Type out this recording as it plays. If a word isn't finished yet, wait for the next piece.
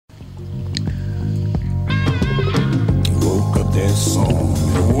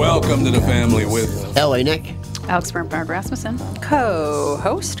Welcome to the family with L.A. Nick. Alex Bernard Rasmussen.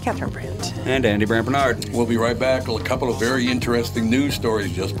 Co-host Catherine Brandt. And Andy Brandt Bernard. We'll be right back. A couple of very interesting news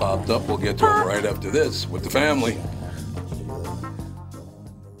stories just popped up. We'll get to them right after this with the family.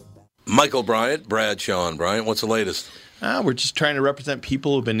 Michael Bryant, Bradshaw and Bryant, what's the latest? We're just trying to represent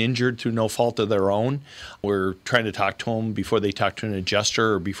people who've been injured through no fault of their own. We're trying to talk to them before they talk to an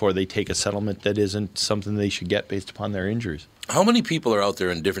adjuster or before they take a settlement that isn't something they should get based upon their injuries. How many people are out there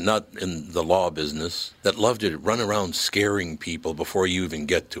in different, not in the law business, that love to run around scaring people before you even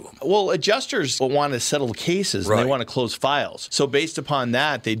get to them? Well, adjusters want to settle cases and they want to close files. So based upon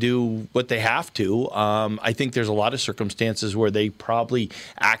that, they do what they have to. I think there's a lot of circumstances where they probably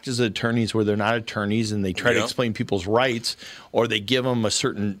act as attorneys where they're not attorneys and they try to explain people's rights, or they give them a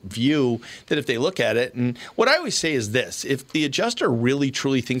certain view that if they look at it, and what I always say is this, if the adjuster really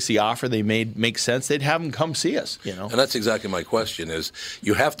truly thinks the offer they made makes sense, they'd have them come see us. You know? And that's exactly my question is,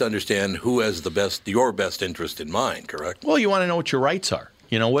 you have to understand who has your best interest in mind, correct? Well, you want to know what your rights are.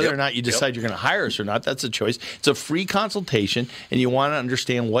 You know, whether or not you decide you're going to hire us or not, that's a choice. It's a free consultation, and you want to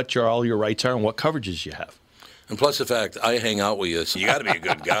understand what all your rights are and what coverages you have. And plus the fact I hang out with you, so you got to be a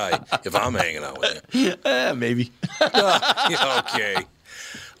good guy if I'm hanging out with you. Maybe. Okay.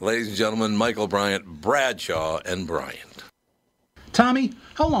 Ladies and gentlemen, Michael Bryant, Bradshaw and Bryant. Tommy,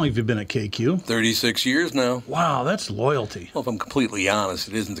 how long have you been at KQ? 36 years now. Wow, that's loyalty. Well, if I'm completely honest,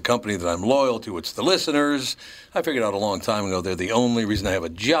 it isn't the company that I'm loyal to, it's the listeners. I figured out a long time ago they're the only reason I have a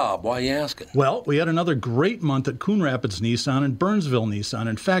job. Why are you asking? Well, we had another great month at Coon Rapids Nissan and Burnsville Nissan.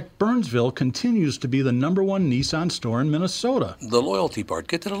 In fact, Burnsville continues to be the #1 Nissan store in Minnesota. The loyalty part.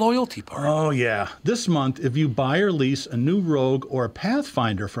 Get to the loyalty part. Oh, yeah. This month, if you buy or lease a new Rogue or a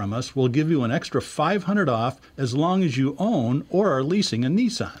Pathfinder from us, we'll give you an extra $500 off as long as you own or are leasing a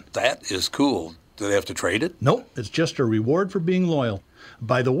Nissan. That is cool. Do they have to trade it? Nope. It's just a reward for being loyal.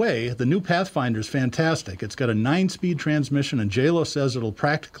 By the way, the new Pathfinder's fantastic. It's got a 9-speed transmission, and JLo says it'll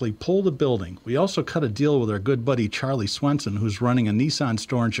practically pull the building. We also cut a deal with our good buddy Charlie Swenson, who's running a Nissan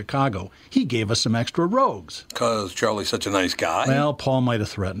store in Chicago. He gave us some extra Rogues. Because Charlie's such a nice guy? Well, Paul might have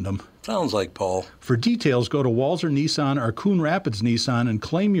threatened him. Sounds like Paul. For details, go to Walser Nissan or Coon Rapids Nissan and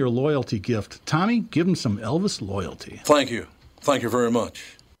claim your loyalty gift. Tommy, give him some Elvis loyalty. Thank you. Thank you very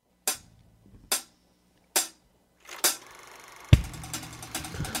much.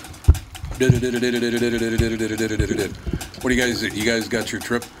 What do you guys? You guys got your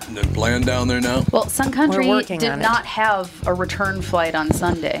trip planned down there now? Well, Sun Country did on not have a return flight on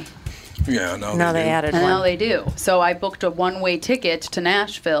Sunday. Yeah, now they added And one. now they do. So I booked a one-way ticket to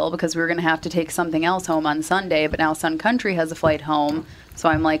Nashville because we were going to have to take something else home on Sunday, but now Sun Country has a flight home. So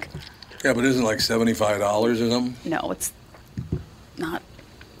I'm like... Yeah, but isn't it like $75 or something? No, it's not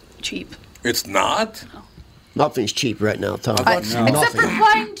cheap. It's not? No. Nothing's cheap right now, Tom. Except for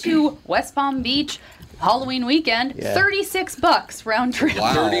flying to West Palm Beach Halloween weekend, $36 round trip.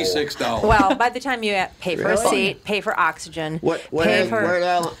 Wow. $36. Well, by the time you pay for Really? a seat, pay for oxygen, What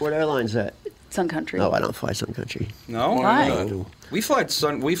airline's that? Sun Country. No, I don't fly Sun Country. No? Why? We've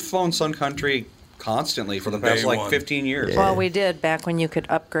flown Sun Country constantly for the From past day one. 15 years. Well, we did back when you could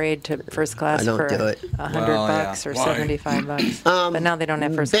upgrade to first class I don't for do it. $100 or Why? $75. But now they don't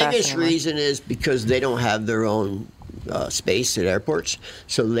have first class Biggest anymore. reason is because they don't have their own space at airports,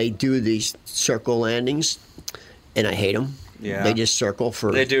 so they do these circle landings, and I hate them. Yeah. They just circle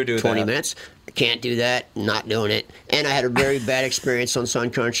for They do 20 that. minutes. I can't do that. Not doing it. And I had a very bad experience on Sun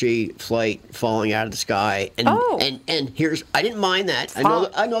Country flight falling out of the sky. And and here's I didn't mind that.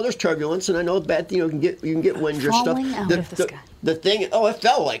 I know there's turbulence, and I know bad you can get wind drift stuff. Falling out of the sky. The thing it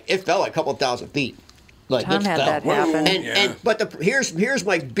felt like a couple thousand feet. Like Tom it had fell. that happen. But here's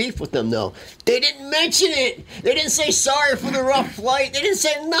my beef with them though. They didn't mention it. They didn't say sorry for the rough flight. They didn't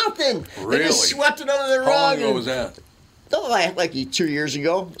say nothing. Really? They just swept it under the How long rug. ago was that? Like 2 years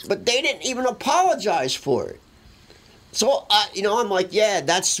ago. But they didn't even apologize for it. So I'm like, yeah,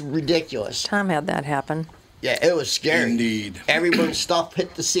 that's ridiculous. Tom had that happen. Yeah, it was scary. Indeed. Everyone's stuff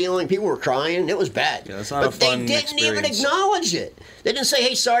hit the ceiling. People were crying. It was bad. Yeah, that's not but a fun they didn't even experience. acknowledge it. They didn't say,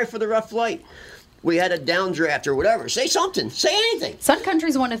 hey, sorry for the rough flight. We had a downdraft or whatever. Say something. Say anything. Sun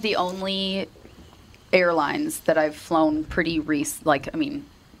Country's one of the only airlines that I've flown pretty frequently.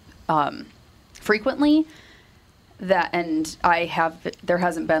 There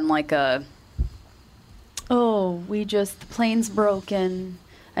hasn't been like the plane's broken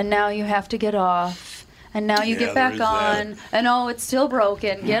and now you have to get off and now you get there back is on, that. and oh, it's still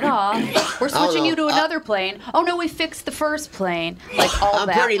broken. Get off. We're switching you to another plane. Oh no, we fixed the first plane. Like all I'm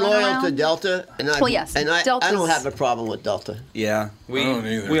that. pretty loyal runaround. to Delta, and I, Well, yes, and I Delta's- don't have a problem with Delta. Yeah, I don't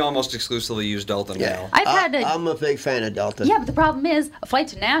either. we almost exclusively use Delta now. I've had to. I'm a big fan of Delta. Yeah, but the problem is a flight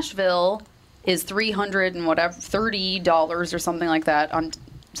to Nashville is $30 or something like that on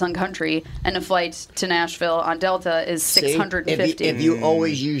Sun Country, and a flight to Nashville on Delta is See, $650. If you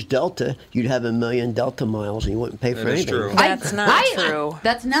always use Delta, you'd have 1 million Delta miles and you wouldn't pay for That is anything. true. That's not true.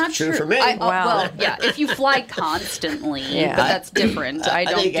 That's not True true. for me. Wow. Wow. Well, yeah, if you fly constantly, Yeah. but that's different. I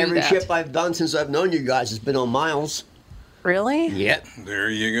don't think do every that. ship I've done since I've known you guys has been on miles. Really? Yep. There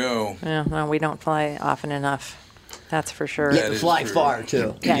you go. Yeah, no, we don't fly often enough. That's for sure. You That have to is fly true. far,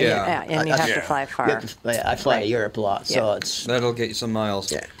 too. Yeah, Yeah. and you have Yeah. to fly You far. have to, I fly to Europe a lot, so Yeah. it's... That'll get you some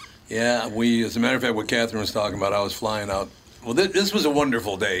miles. Yeah. Yeah, as a matter of fact, what Catherine was talking about, I was flying out. Well, this was a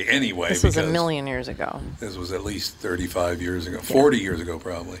wonderful day anyway. This was a because million years ago. This was at least 35 years ago, 40 years ago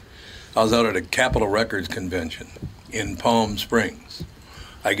probably. I was out at a Capitol Records convention in Palm Springs.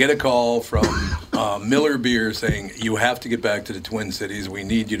 I get a call from Miller Beer saying, you have to get back to the Twin Cities. We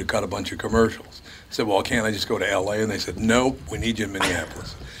need you to cut a bunch of commercials. I said, well, can't I just go to L.A.? And they said, nope, we need you in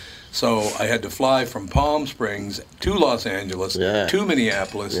Minneapolis. So I had to fly from Palm Springs to Los Angeles, Yeah. to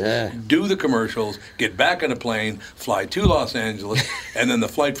Minneapolis, Yeah. do the commercials, get back on a plane, fly to Los Angeles, and then the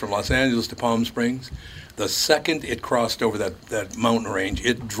flight from Los Angeles to Palm Springs. The second it crossed over that mountain range,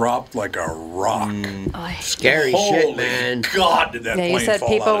 it dropped like a rock. Scary Holy shit, man. God, did that Yeah, plane you said fall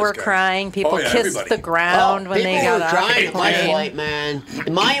out people of the were sky. crying. People Oh, yeah, kissed everybody. the ground when they people got were off crying the at my plane. flight, man.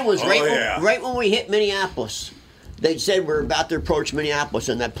 Mine was right, yeah. right when we hit Minneapolis. They said we're about to approach Minneapolis,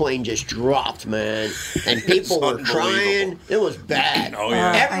 and that plane just dropped, man. And people were crying. It was bad. Oh,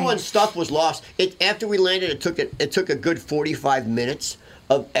 yeah. Everyone's stuff was lost. After we landed, it took a good 45 minutes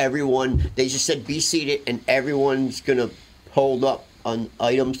of everyone. They just said be seated, and everyone's gonna hold up on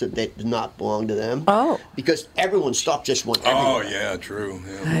items that did not belong to them. Oh. Because everyone's stuff just went Oh, everywhere. yeah, true.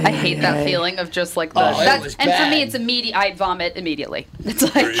 Yeah. I hate that feeling of just like the. Oh, it that, was and for me, bad. it's immediate. I vomit immediately. It's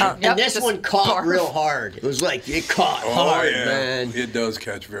like. There you go. yep, And this just one caught barf. real hard. It was like it caught Oh, hard, yeah. man. It does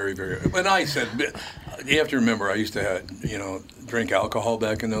catch very, very. And I said, you have to remember, I used to drink alcohol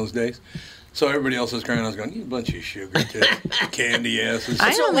back in those days. So everybody else was crying. I was going, you bunch of sugar tits, candy asses.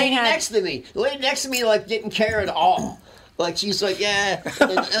 I So the only lady had- next to me, like didn't care at all. Like she's like, yeah,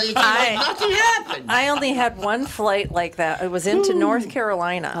 and nothing happened. I only had one flight like that. It was into North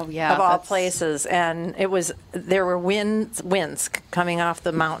Carolina, Oh, yeah, of all that's- places, and there were winds coming off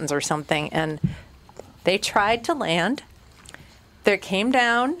the mountains or something, and they tried to land. They came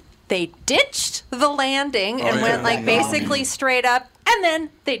down. They ditched the landing and yeah. went like basically straight up, and then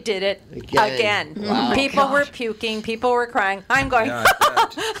they did it again. Wow. People were puking. People were crying. I'm going. Yeah, I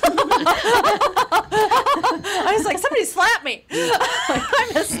bet. I was like, somebody slap me.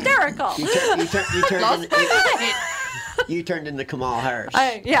 I'm hysterical. You turned into Kamala Harris.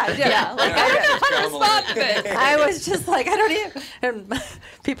 Yeah, I did. Yeah, like I don't know how to stop it. I was just like, I don't even. And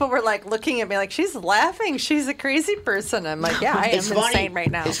people were like looking at me like, she's laughing. She's a crazy person. I'm like, yeah, I am insane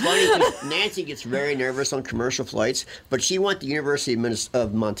right now. It's funny because Nancy gets very nervous on commercial flights, but she went to the University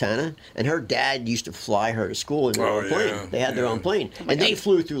of Montana, and her dad used to fly her to school in their own plane. yeah, They had their yeah. own plane, and they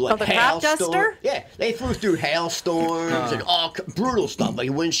flew through like the crop hailstorms. duster? Yeah, they flew through hailstorms and all brutal stuff, like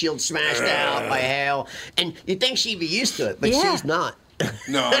windshield smashed out by hail. And you'd think she'd be used to it, but Yeah. she's not.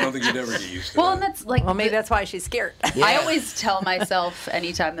 No, I don't think you'd ever get used to Well, that. and that's like. Well, maybe that's why she's scared. I always tell myself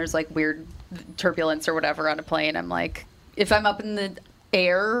anytime there's like weird turbulence or whatever on a plane, I'm like, if I'm up in the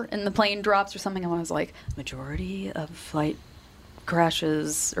air and the plane drops or something, I'm always like, majority of flight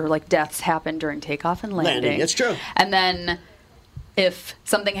crashes or like deaths happen during takeoff and landing. That's true. And then if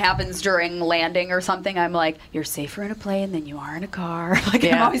something happens during landing or something, I'm like, you're safer in a plane than you are in a car. Like I'm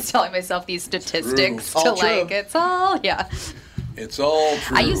Yeah. always telling myself these statistics True. to All true. like, it's all, yeah. It's all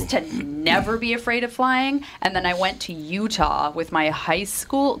true. I used to never be afraid of flying, and then I went to Utah with my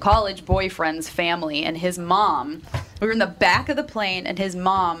college boyfriend's family and his mom. We were in the back of the plane, and his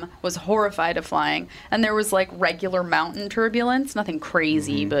mom was horrified of flying. And there was like regular mountain turbulence, nothing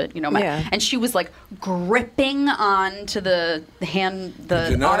crazy, but you know, Yeah. and she was like gripping onto the Did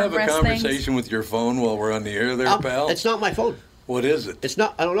you not have a armrest conversation things. with your phone while we're on the air there, pal? It's not my phone. What is it? It's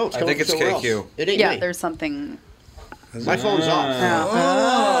not. I don't know. It's I coming think it's from somewhere KQ. else. It ain't Yeah, me. there's something. My phone's off.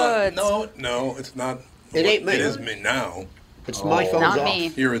 Oh, no, it's not. It ain't me. It is me now. It's my phone's Not off.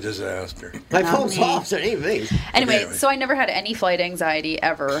 me. You're a disaster. My Not phone's me. off. So it ain't me. Anyway, Anyway. so I never had any flight anxiety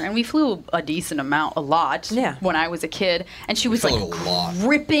ever, and we flew a decent amount, a lot, Yeah. when I was a kid. And she was flew like a lot.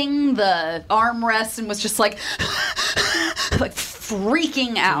 gripping the armrest and was just like, like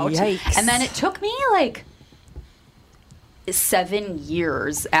freaking out. Yikes. And then it took me like 7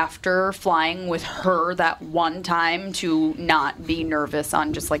 years after flying with her that one time to not be nervous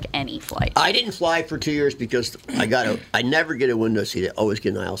on just like any flight. I didn't fly for 2 years because I never get a window seat. I always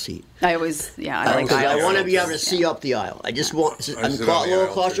get an aisle seat. I always, I like Because I aisles. want to be able to see up the aisle. I just want. I'm a sit on the little aisle,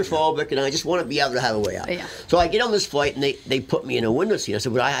 too, claustrophobic, and I just want to be able to have a way out. Yeah. So I get on this flight, and they put me in a window seat. I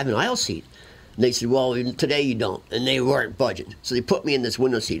said, "Well, I have an aisle seat." And they said, "Well, today you don't," and they weren't budging. So they put me in this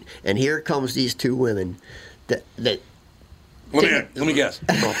window seat, and here comes these two women that. Let me guess.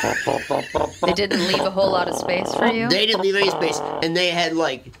 They didn't leave a whole lot of space for you? They didn't leave any space, and they had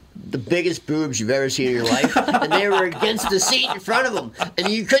like the biggest boobs you've ever seen in your life, and they were against the seat in front of them, and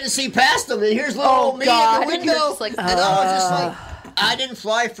you couldn't see past them. And here's little old me God. in the And you're window, just like, and I was just like, I didn't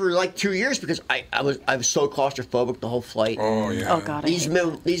fly for like 2 years because I was so claustrophobic the whole flight. Oh, yeah. Oh, God. I hate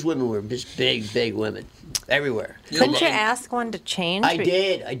These women were just big women everywhere. Couldn't you ask one to change? I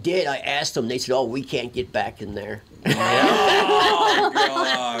did. I asked them. They said, "Oh, we can't get back in there." Oh,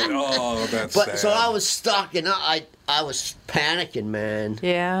 God. Oh, that's But sad. so I was stuck, and I was panicking, man.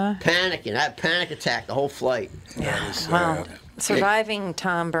 Yeah. Panicking. I had a panic attack the whole flight. That is sad. Well, surviving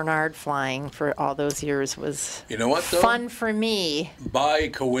Tom Bernard flying for all those years was You know what, though? fun for me. By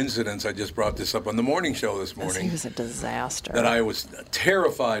coincidence, I just brought this up on the morning show this He morning. was a disaster. That I was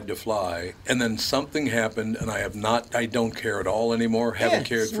terrified to fly, and then something happened, and I don't care at all anymore. Haven't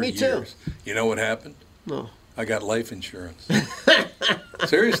cared for me too. years. You know what happened? No. I got life insurance.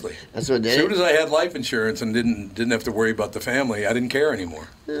 Seriously. That's what did As soon it? as I had life insurance and didn't have to worry about the family, I didn't care anymore.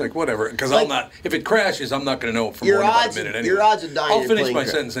 Like whatever, because Like- I'm not. If it crashes, I'm not going to know for Your more than about odds- a minute anyway. your odds of dying I'll in finish plane my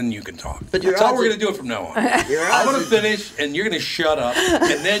crash. sentence and you can talk. But your That's how odds we're of- going to do it from now on. Your I'm odds going to of- finish, and you're going to shut up,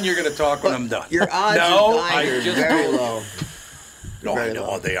 and then you're going to talk when I'm done. Your odds no, of dying I are just very told you. low. No, I very know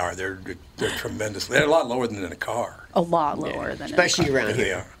low. they are. They're tremendous. They're a lot lower than in a car. A lot lower than Especially in a car. around They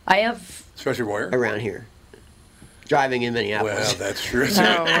here. are. I have Especially where? Around here. Driving in Minneapolis. Well, that's true.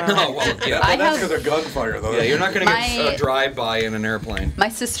 Oh, wow. Oh, well, yeah. I That's have- because of gunfire, though. Yeah, you're not going to My- get a drive-by in an airplane. my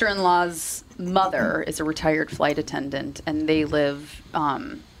sister-in-law's mother is a retired flight attendant, and they live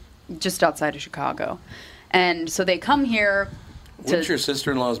just outside of Chicago. And so they come here Wouldn't to your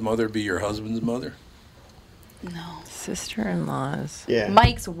sister-in-law's mother be your husband's mother? Sister-in-laws. Yeah.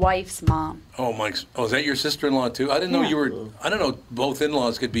 Mike's wife's mom. Oh, Mike's. Oh, is that your sister-in-law too? I didn't know Yeah. you were. I don't know. Both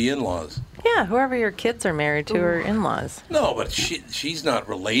in-laws could be in-laws. Yeah, whoever your kids are married to are in-laws. No, but she's not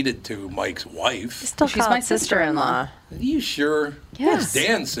related to Mike's wife. Still She's call my it sister-in-law. Are you sure? Yes. It's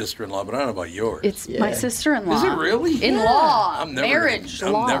Dan's sister-in-law, but I don't know about yours. It's Yeah. my sister-in-law. Is it really? In-law. I'm never Marriage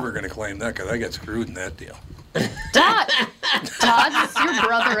Gonna, law. I'm never going to claim that because I got screwed in that deal. Todd's your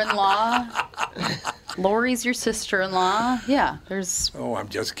brother-in-law. Lori's your sister-in-law. Yeah, there's. Oh, I'm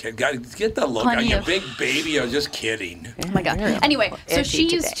just kidding. God, get the look Plenty on you, of- big baby. I was just kidding. Oh my god. You're Anyway, so edgy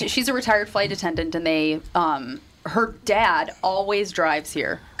today. she's a retired flight attendant, and they her dad always drives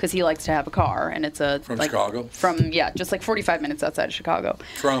here because he likes to have a car, and it's a From Chicago? From just like 45 minutes outside of Chicago.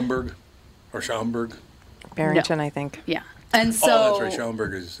 Schomburg or Schaumburg. Barrington, I think. Yeah. And so Oh, that's right.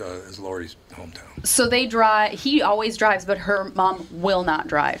 Schaumburg is Lori's hometown. So they drive. He always drives, but her mom will not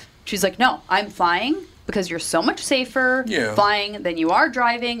drive. She's like, "No, I'm flying because you're so much safer Yeah. flying than you are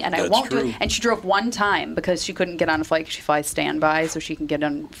driving, and I That's won't do true. it." And she drove one time because she couldn't get on a flight because she flies standby, so she can get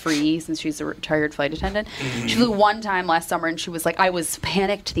on free since she's a retired flight attendant. Mm-hmm. She flew one time last summer, and she was like, "I was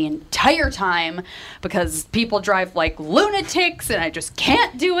panicked the entire time because people drive like lunatics, and I just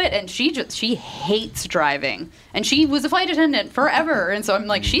can't do it." And she hates driving, and she was a flight attendant forever, and so I'm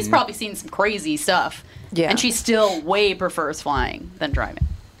like, she's Mm-hmm. probably seen some crazy stuff. Yeah. And she still way prefers flying than driving.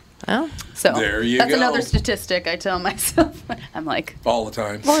 Oh, So There you that's go. another statistic I tell myself. I'm like, All the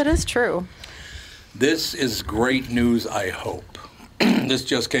time. well, it is true. This is great news, I hope. This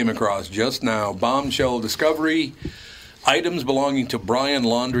just came across just now. Bombshell discovery. Items belonging to Brian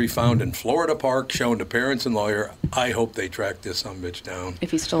Laundrie found in Florida Park shown to parents and lawyer. I hope they track this sumbitch down.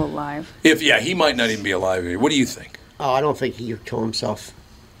 if he's still alive. He might not even be alive. What do you think? Oh, I don't think he would kill himself.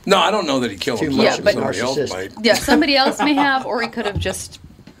 No, I don't know that he killed Too himself. much Somebody else narcissist. might. Yeah, somebody else may have, or he could have just,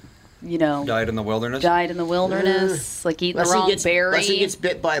 Died in the wilderness. died in the wilderness, like eating the Unless he wrong gets, berry. unless he gets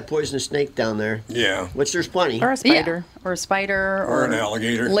bit by a poisonous snake down there, Yeah. which there's plenty. Or a spider. Yeah, or a spider, Or an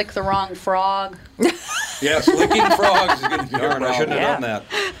alligator. lick the wrong frog. Yes, licking frogs is going to be a Darn, I problem. shouldn't have done that.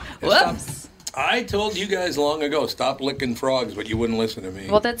 Whoops. I told you guys long ago, stop licking frogs, but you wouldn't listen to me.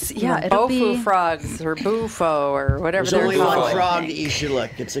 Well, that's it'll Bofu be. frogs or bufo or whatever There's they're only called. one frog that you should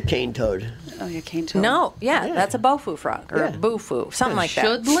lick. It's a cane toad. Oh, you can't tell. No, that's a bofu frog or Yeah. bufu, something like that.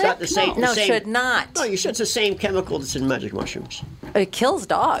 Should It's lick? not the same. No, the same, should not. No, you should. It's the same chemical that's in magic mushrooms. It kills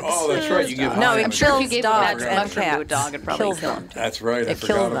dogs. Oh, that's right. You give No, high it on sure if you kills gave a dogs magic and mushroom to a cats. dog, it'd probably Kills kill them. him. That's right. I It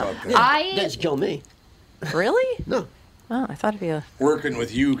forgot killed about them. that. It I doesn't kill me. Really? No. Oh, I thought it'd be a. Working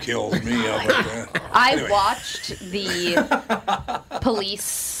with you kills me. How about that? I Anyway. watched the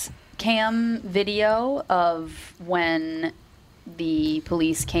police cam video of when the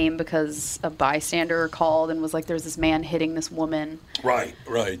police came because a bystander called and was like, "There's this man hitting this woman." Right,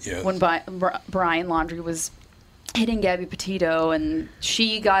 yeah. When Brian Laundrie was hitting Gabby Petito, and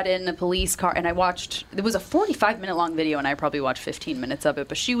she got in a police car, and I watched. It was a 45-minute long video, and I probably watched 15 minutes of it.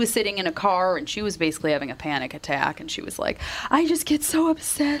 But she was sitting in a car, and she was basically having a panic attack, and she was like, "I just get so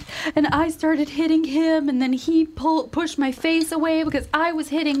upset," and I started hitting him, and then he pushed my face away because I was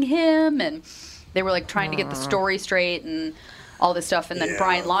hitting him, and they were like trying to get the story straight and all this stuff. And then Yeah.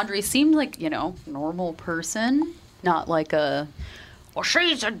 Brian Laundrie seemed like normal person, not like a. Well,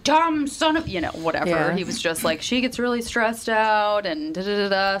 she's a dumb son of, whatever. Yeah. He was just like, she gets really stressed out and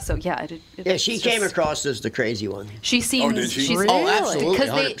da-da-da-da. So, yeah. Yeah, she came across as the crazy one. She seems... did she? She's, Oh, absolutely, Because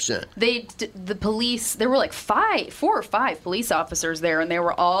 100%. the police, there were like 4 or 5 police officers there, and they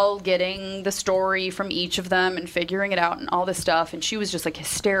were all getting the story from each of them and figuring it out and all this stuff. And she was just like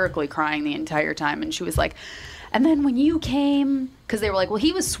hysterically crying the entire time. And she was like... And then when you came... Because they were like, well,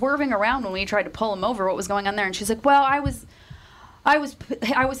 he was swerving around when we tried to pull him over. What was going on there? And she's like, well, I was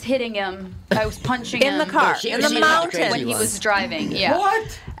hitting him. I was punching him In the car, she- in the she was mountain. crazy when he one. was driving. Yeah.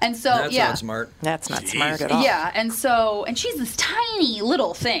 What? And so That's yeah. not smart. That's not Jeez. smart at all. Yeah, and she's this tiny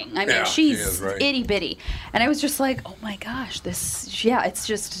little thing. I mean, Yeah, she she's is, right. itty bitty. And I was just like, oh my gosh, it's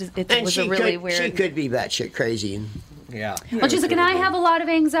just, it And was she a really could, weird. she could be batshit crazy. And Yeah. Well, she's like, and I have a lot of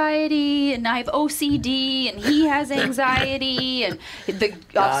anxiety, and I have OCD, and he has anxiety, and the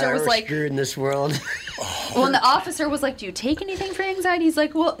officer was we're like, screwed in this world. well, and the officer was like, do you take anything for anxiety? He's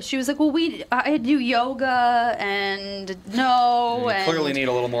like, well, she was like, well, I do yoga, and no, You and clearly need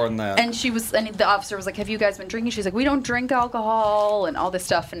a little more than that. and the officer was like, have you guys been drinking? She's like, we don't drink alcohol, and all this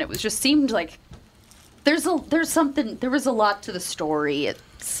stuff, and it was just seemed like there was a lot to the story.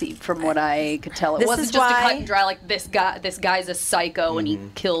 From what I could tell, it This wasn't is just a why- cut and dry like this guy's a psycho and he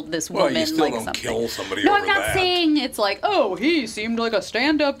killed this Well, woman. you still like don't something. kill somebody No, over I'm not that. saying it's like, oh, he seemed like a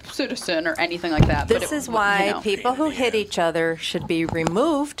stand-up citizen or anything like that. This but is why people. people who hit each other should be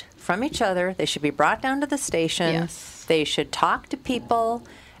removed from each other. They should be brought down to the station. Yes. They should talk to people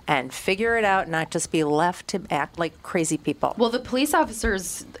and figure it out, not just be left to act like crazy people. Well, the police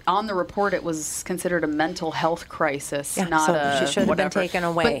officers on the report, it was considered a mental health crisis, Yeah, not so a she should have been whatever. taken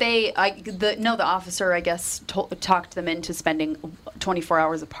away. But the officer, I guess, talked them into spending 24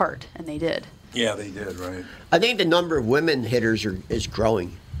 hours apart, and they did. Yeah, they did, right? I think the number of women hitters is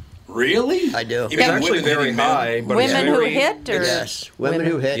growing. Really? I do. You It's mean actually women very hitting men? high, but Women it's who very, hit, or Yes, women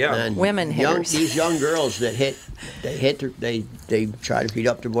who hit, Yeah. man. Women hitters. These young girls that they try to beat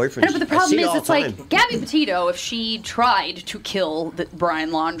up their boyfriends. No, but the I see problem it is, all it's the like time. Gabby Petito, if she tried to kill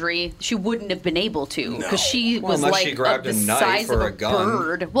Brian Laundrie, she wouldn't have been able to because she Well, was unless like she grabbed the a knife size or of a gun.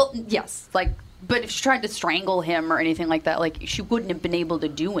 bird. Well, yes, like. But if she tried to strangle him or anything like that, like she wouldn't have been able to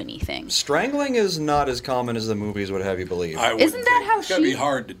do anything. Strangling is not as common as the movies would have you believe. I wouldn't Isn't that think. how It's gotta be she-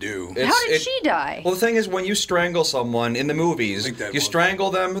 hard to do. How did she die? Well, the thing is, when you strangle someone in the movies, think that you was-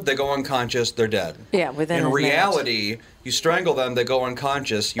 strangle them, they go unconscious, they're dead. Yeah, within a In minute. reality, you strangle them, they go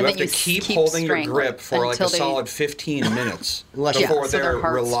unconscious. You And have then to you keep keep holding your strangling grip for like until a they- solid 15 minutes Unless- before Yeah, so their they're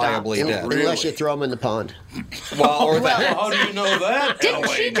heart reliably stops. dead. Unless you throw them in the pond. Well, or Well, that. how do you know that? Didn't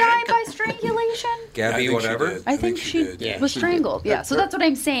she Elaine? die by strangulation? I Gabby, think she whatever. did. I think she did. Yeah, was she strangled. did. Yeah, so that's what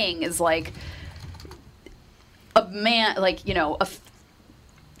I'm saying is like a man, like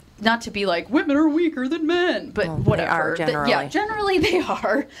not to be like women are weaker than men, but Well, they whatever. are Yeah, generally. generally they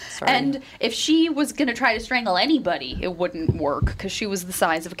are. Sorry. And if she was going to try to strangle anybody, it wouldn't work because she was the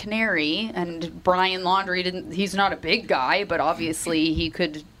size of a canary. And Brian Laundrie didn't. He's not a big guy, but obviously he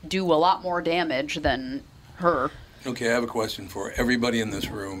could do a lot more damage than her. Okay, I have a question for everybody in this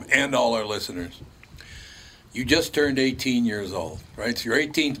room and all our listeners. You just turned 18 years old, right? It's your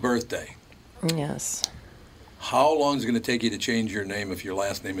 18th birthday. Yes. How long is it going to take you to change your name if your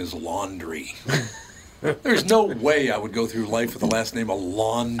last name is Laundrie? There's no way I would go through life with the last name of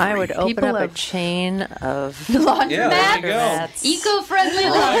Laundrie. I would open People up a have- chain of Laundromat, Yeah, there you go. That's- eco-friendly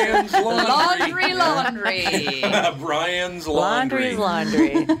Brian's laundry. Laundry. Brian's Laundry. laundry's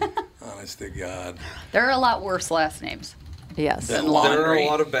laundry. Honest to God. There are a lot worse last names. Yes. Then And Laundry. There are a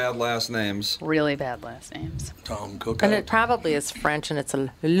lot of bad last names. Really bad last names. Tom Cook. And it probably is French, and it's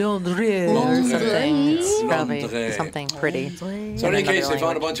a Laundry or something. It's probably Laundry. something pretty. So in in any case, another they found a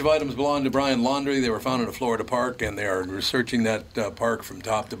language. bunch of items belonging to Brian Laundrie. They were found in a Florida park, and they are researching that park from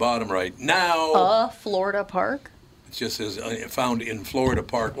top to bottom right now. Florida park? It just says found in Florida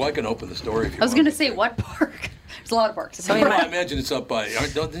park. Well, I can open the story if you I was want. going to say, what park? There's a lot of parks. Well, I imagine it's up by.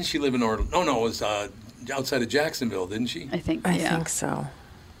 Didn't she live in Orlando? No, it was outside of Jacksonville, didn't she? I think, I yeah. think so.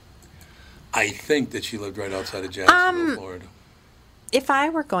 I think that she lived right outside of Jacksonville, Florida. If I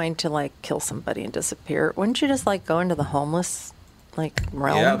were going to like kill somebody and disappear, wouldn't you just like go into the homeless like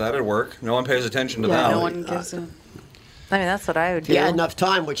realm? Yeah, that'd work. No one pays attention to Yeah, that. no one gives a... I mean, that's what I would If do. he had enough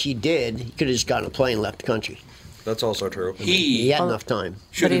time, which he did, he could have just gotten a plane and left the country. That's also true. He had enough time.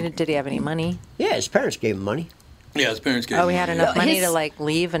 But did he have any money? Yeah, his parents gave him money. Yeah, his parents gave Oh, him he had money. enough money his- to like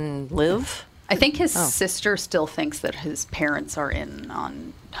leave and live? I think his sister still thinks that his parents are in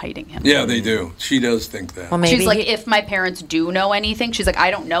on hiding him. Yeah, they do. She does think that. Well, maybe She's like, he- if my parents do know anything, she's like,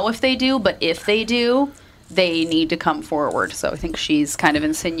 I don't know if they do, but if they do, they need to come forward. So I think she's kind of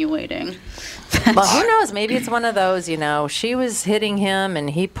insinuating. well, who knows? Maybe it's one of those, she was hitting him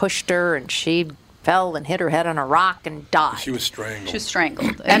and he pushed her and she fell and hit her head on a rock and died. She was strangled. She was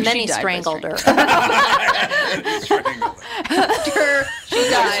strangled. and then she he died by strangled her. Strangled. After she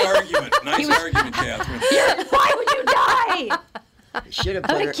Nice died. argument. Nice argument, Catherine. Why would you die? Should have I'm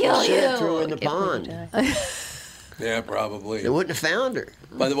put gonna her. kill Should have you. threw her in the pond. Yeah, probably. They wouldn't have found her.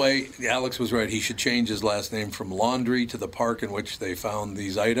 By the way, Alex was right. He should change his last name from Laundry to the park in which they found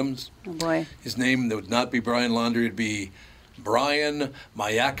these items. Oh, boy. His name would not be Brian Laundry. It'd be Brian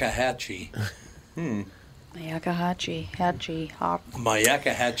Mayakahachi. Hachi, hop.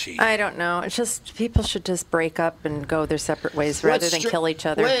 Mayakahachi. I don't know. It's just people should just break up and go their separate ways rather than kill each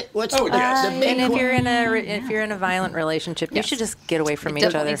other. What's Oh, yes. the big And if you're in a violent relationship, you should just get away from each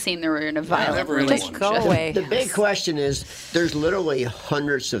Definitely other. seem they were in a violent never in relationship. one. Just go away. The big question is, there's literally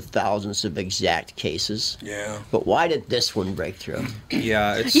hundreds of thousands of exact cases. Yeah. But why did this one break through?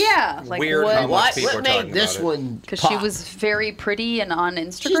 Yeah, it's Yeah, like weird what- how much people What are made talking this about it. one Because pop? she was very pretty and on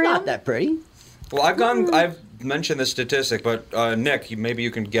Instagram. She's not that pretty. Well, I've mentioned this statistic, but Nick, maybe you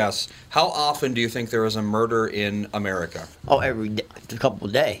can guess. How often do you think there is a murder in America? Oh, every day, a couple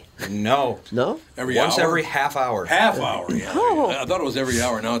a day. No. No? Once hour? every half hour. Half hour, yeah. I thought it was every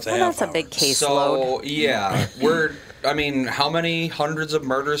hour. Now it's a Well, half that's a hour. big caseload. So, yeah, how many hundreds of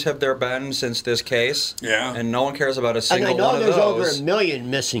murders have there been since this case? Yeah. And no one cares about a And single I know one of there's over those. a million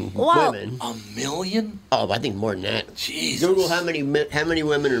missing Well- women. A million? Oh, I think more than that. Jesus. Google how many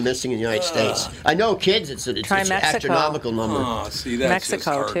women are missing in the United States. I know kids. It's Try an Mexico. astronomical number. Oh, see, that's just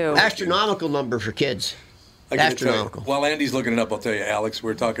Mexico, hard. too. Astronomical number for kids. I gotta tell you, Astronomical. while Andy's looking it up, I'll tell you, Alex,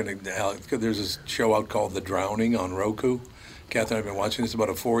 we're talking to Alex. There's this show out called The Drowning on Roku. Kathy and I have been watching this about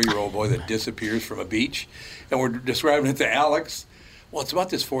a 4-year-old boy that disappears from a beach. And we're describing it to Alex. Well, it's about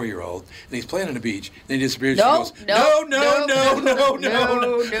this 4-year-old, and he's playing on the beach, and he disappears. No, She goes, no, no.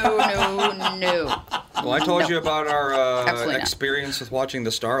 no. Well, I told you about our Absolutely not. experience with watching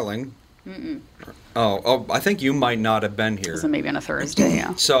The Starling. Oh, I think you might not have been here. So maybe on a Thursday,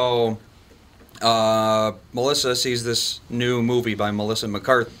 yeah. So, Melissa sees this new movie by Melissa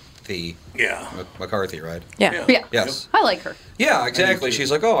McCarthy. Yeah. McCarthy, right? Yeah. Yeah. Yes. I like her. Yeah, exactly.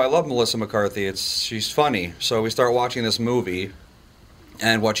 She's like, oh, I love Melissa McCarthy. She's funny. So we start watching this movie,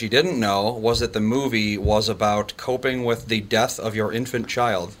 and what she didn't know was that the movie was about coping with the death of your infant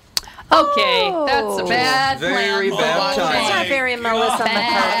child. Okay, that's a bad Very plan. bad for time. It's watching. not very Melissa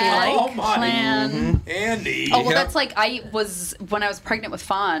Bad McCarthy-like. plan. Andy. Oh, well, Yeah. that's like when I was pregnant with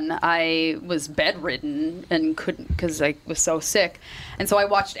Fawn, I was bedridden and couldn't because I was so sick. And so I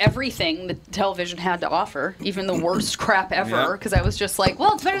watched everything that television had to offer, even the worst crap ever, Yeah. because I was just like,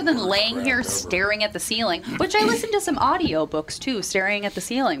 well, it's better than laying here staring at the ceiling, which I listened to some audiobooks too, staring at the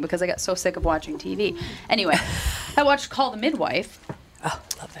ceiling because I got so sick of watching TV. Anyway, I watched Call the Midwife. Oh,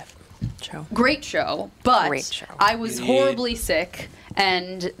 love that show. Great show, but Great show. I was horribly sick.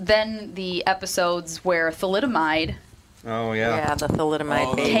 And then the episodes where thalidomide Oh, Yeah, yeah. the thalidomide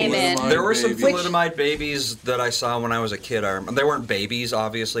Oh, the baby. Came in. thalidomide There were some babies. thalidomide babies that I saw when I was a kid. They weren't babies,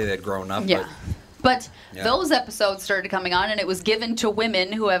 obviously. They'd grown up. Yeah. But Yeah. those episodes started coming on, and it was given to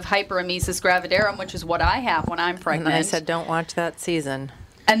women who have hyperemesis gravidarum, which is what I have when I'm And pregnant. I said, don't watch that season.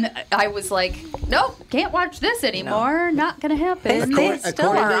 And I was like, nope, can't watch this anymore. Not going to happen. They still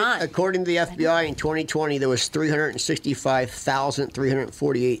are on. According to the FBI, in 2020, there was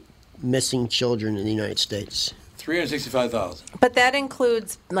 365,348 missing children in the United States. 365,000. But that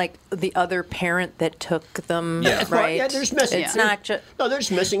includes like the other parent that took them, Yeah. right? Yeah, there's missing. It's not just. No,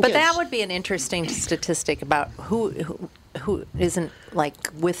 there's missing But kids. that would be an interesting statistic about who who isn't like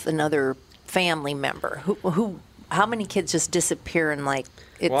with another family member? How many kids just disappear and like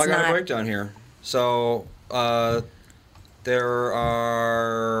it's Well, I got not a breakdown here. So there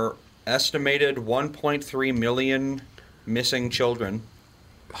are estimated 1.3 million missing children.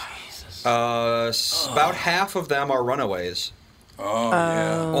 About half of them are runaways. Oh,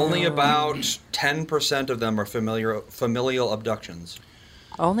 yeah. Only about 10% of them are familial abductions.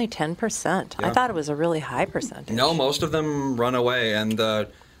 only 10%. Yeah. I thought it was a really high percentage. No, most of them run away, and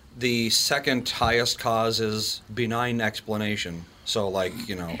the second highest cause is benign explanation. So, like,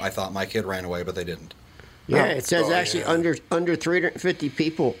 I thought my kid ran away, but they didn't. Yeah, it says under 350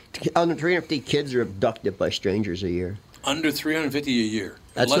 people, under 350 kids are abducted by strangers a year. Under 350 a year.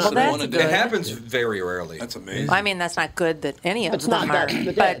 That's Less not- than Well, one a that's day. It happens very rarely. That's amazing. I mean, that's not good that any of It's them not are. bad,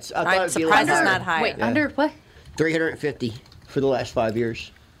 but But it's- I thought I'm it'd be surprised like it's higher. not higher. Wait, under what? 350 for the last 5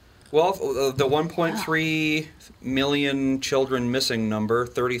 years. Well, the 1.3 million children missing number,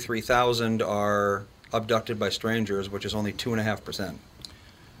 33,000 are abducted by strangers, which is only 2.5%.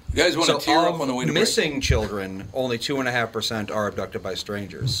 You guys want to tear up on the way to break? missing children, only 2.5% are abducted by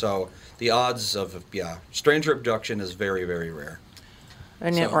strangers. So the odds of stranger abduction is very, very rare.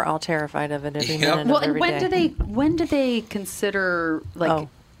 And yet we're all terrified of it every Yep. minute Well, of and every when do they consider like? Oh.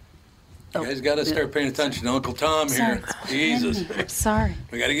 You guys got to start paying attention to Uncle Tom here. Jesus. I'm sorry.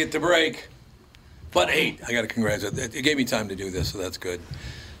 We got to get to break. But, hey, I got to congratulate. It gave me time to do this, so that's good.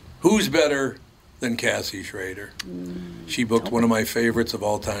 Who's better than Cassie Schrader? She booked one of my favorites of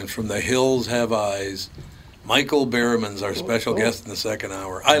all time, From the Hills Have Eyes. Michael Berriman's our special guest in the second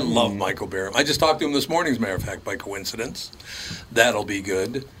hour. I love Michael Berriman. I just talked to him this morning, as a matter of fact, by coincidence. That'll be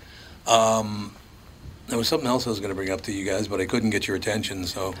good. There was something else I was going to bring up to you guys, but I couldn't get your attention.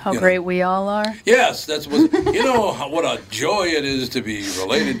 So How great we all are. Yes, that's what what a joy it is to be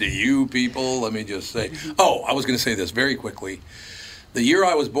related to you people. Let me just say. Oh, I was going to say this very quickly. The year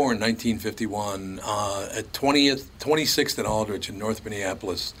I was born, 1951, at 26th and Aldrich in North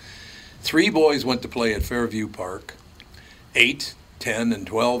Minneapolis, 3 boys went to play at Fairview Park. 8, 10, and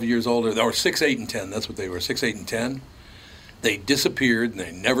 12 years old, or 6, 8, and 10. That's what they were. 6, 8, and 10. They disappeared, and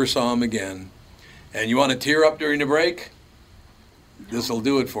they never saw them again. And you want to tear up during the break? This will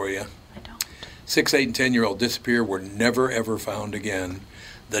do it for you. I don't. 6, 8, and 10-year-old disappear, were never, ever found again.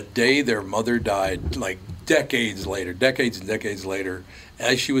 The day their mother died, like decades and decades later,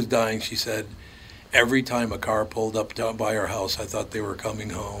 as she was dying, she said, every time a car pulled up down by our house, I thought they were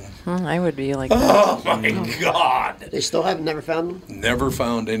coming home. I would be like, Oh, my God. They still haven't never found them? Never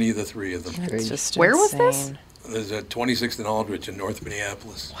found any of the 3 of them. that's just Where was this? insane. There's at 26th and Aldrich in North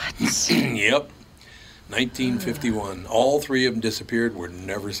Minneapolis. What? Yep. 1951. All 3 of them disappeared, were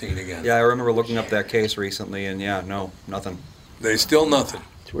never seen again. Yeah, I remember looking up that case recently, and nothing. They still nothing.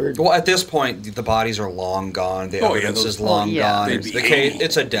 It's weird. Well, at this point, the bodies are long gone. The evidence is long gone. They'd be The case, 80.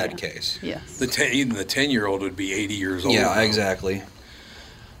 it's a dead case. Yes. Even the 10-year-old would be 80 years old. Yeah, now. exactly.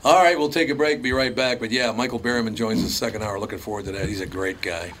 All right, we'll take a break, be right back. But yeah, Michael Berriman joins us second hour. Looking forward to that. He's a great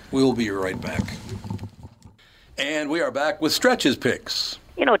guy. We'll be right back. And we are back with Stretch's picks.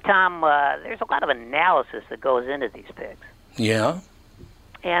 You know, Tom, there's a lot of analysis that goes into these picks. Yeah?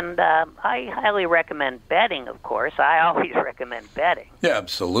 And I highly recommend betting, of course. I always recommend betting. Yeah,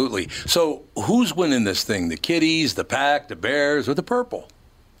 absolutely. So who's winning this thing? The Kitties, the Pack, the Bears, or the Purple?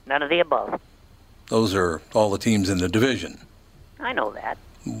 None of the above. Those are all the teams in the division. I know that.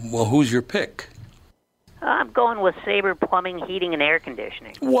 Well, who's your pick? I'm going with Sabre Plumbing, Heating, and Air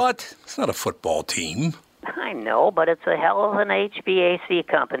Conditioning. What? It's not a football team. I know, but it's a hell of an HVAC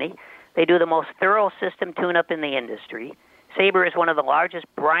company. They do the most thorough system tune-up in the industry. Sabre is one of the largest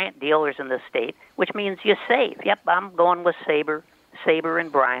Bryant dealers in the state, which means you save. Yep, I'm going with Sabre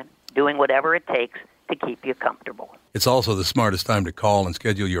and Bryant, doing whatever it takes to keep you comfortable. It's also the smartest time to call and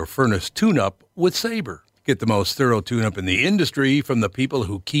schedule your furnace tune-up with Sabre. Get the most thorough tune-up in the industry from the people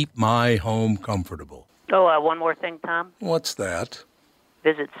who keep my home comfortable. Oh, one more thing, Tom. What's that?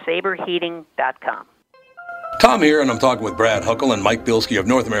 Visit saberheating.com. Tom here, and I'm talking with Brad Huckle and Mike Bilski of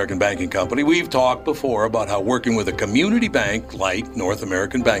North American Banking Company. We've talked before about how working with a community bank like North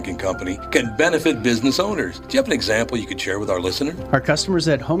American Banking Company can benefit business owners. Do you have an example you could share with our listener? Our customers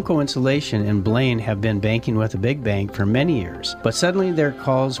at Homeco Insulation in Blaine have been banking with a big bank for many years, but suddenly their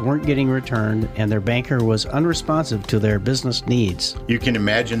calls weren't getting returned and their banker was unresponsive to their business needs. You can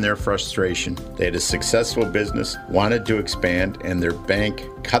imagine their frustration. They had a successful business, wanted to expand, and their bank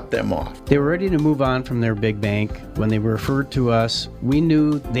cut them off. They were ready to move on from their big bank. When they were referred to us, we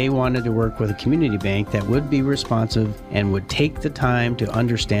knew they wanted to work with a community bank that would be responsive and would take the time to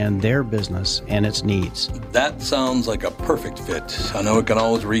understand their business and its needs. That sounds like a perfect fit. I know it can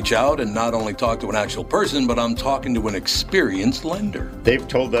always reach out and not only talk to an actual person, but I'm talking to an experienced lender. They've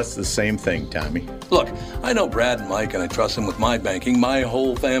told us the same thing, Tommy. Look, I know Brad and Mike, and I trust them with my banking. My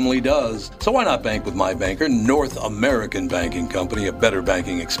whole family does. So why not bank with my banker, North American Banking Company, a better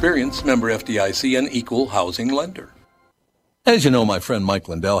banking experience, member FDIC, and equal housing lender. As you know, my friend Mike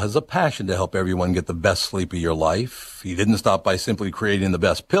Lindell has a passion to help everyone get the best sleep of your life. He didn't stop by simply creating the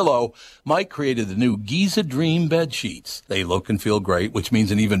best pillow. Mike created the new Giza Dream bed sheets. They look and feel great, which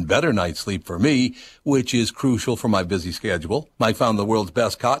means an even better night's sleep for me, which is crucial for my busy schedule. Mike found the world's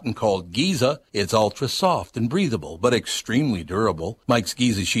best cotton called Giza. It's ultra soft and breathable, but extremely durable. Mike's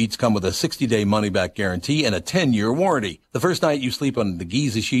Giza sheets come with a 60-day money-back guarantee and a 10-year warranty. The first night you sleep on the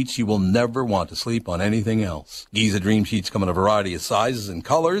Giza sheets, you will never want to sleep on anything else. Giza Dream sheets come in a variety of sizes and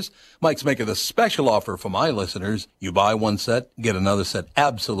colors. Mike's making a special offer for my listeners. You buy one set, get another set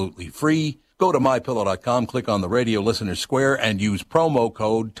absolutely free. Go to MyPillow.com, click on the Radio Listener Square, and use promo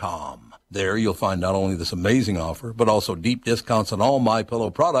code TOM. There you'll find not only this amazing offer, but also deep discounts on all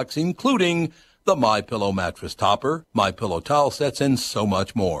MyPillow products, including the MyPillow mattress topper, MyPillow towel sets, and so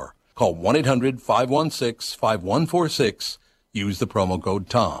much more. Call 1-800-516-5146. Use the promo code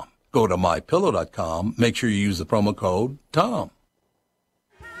TOM. Go to MyPillow.com. Make sure you use the promo code TOM.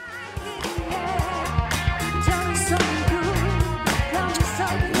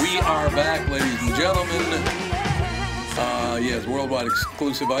 We are back, ladies and gentlemen. Yes, worldwide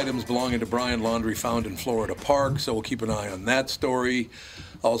exclusive items belonging to Brian Laundrie found in Florida Park, so we'll keep an eye on that story.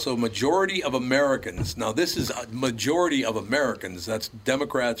 Also, majority of Americans. Now, this is a majority of Americans. That's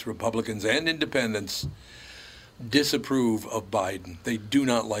Democrats, Republicans, and Independents disapprove of Biden. They do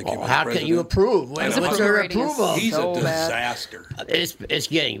not like him as how president. can you approve? What's there to approve of? He's so a disaster. It's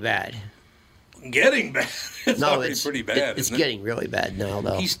getting bad. Getting bad. It's already it's pretty bad. It's getting really bad now,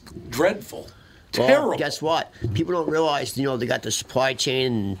 though. He's dreadful. Well, Terrible. guess what? People don't realize, they got the supply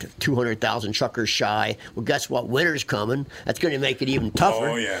chain and 200,000 truckers shy. Well, guess what? Winter's coming. That's going to make it even tougher.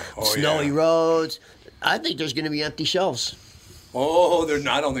 Oh, yeah. Snowy roads. I think there's going to be empty shelves. Oh,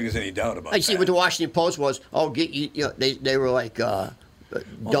 I don't think there's any doubt about that. I see what the Washington Post was. They were like,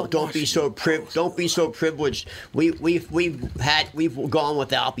 don't be so privileged. We've gone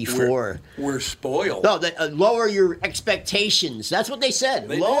without before. We're spoiled. No, lower your expectations. That's what they said.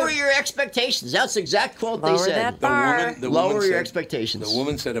 Lower your expectations. That's the exact quote they said. Lower your expectations. The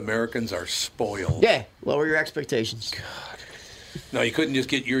woman said Americans are spoiled. Yeah, lower your expectations. God. No, you couldn't just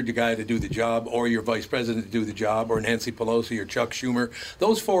get your guy to do the job or your vice president to do the job or Nancy Pelosi or Chuck Schumer.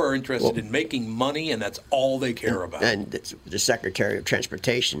 Those four are interested in making money, and that's all they care about. And the Secretary of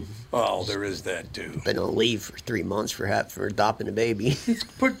Transportation. Oh, there is that, too. Been on leave for 3 months for adopting a baby. It's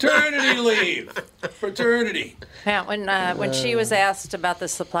paternity leave. Paternity. Yeah, when she was asked about the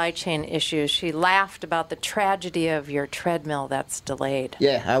supply chain issues, she laughed about the tragedy of your treadmill that's delayed.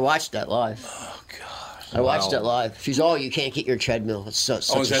 Yeah, I watched that live. Oh, God. I watched it live. She's, you can't get your treadmill. It's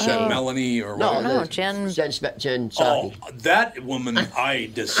such is a that shame. Melanie or what? No, Jen Psaki. Oh, that woman, I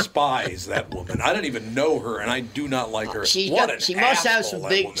despise that woman. I don't even know her, and I do not like her. She must have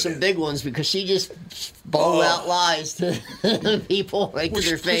some big ones because she just blows out lies to people right to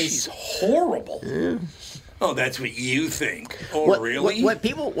their face. She's horrible. Yeah. Oh, that's what you think. Oh, really?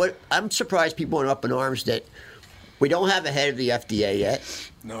 I'm surprised people went up in arms that we don't have a head of the FDA yet.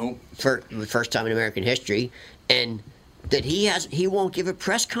 No. For the first time in American history, and that he won't give a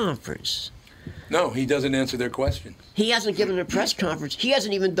press conference. No, he doesn't answer their questions. He hasn't given a press conference. He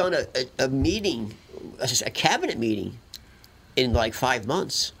hasn't even done a meeting, a cabinet meeting, in like 5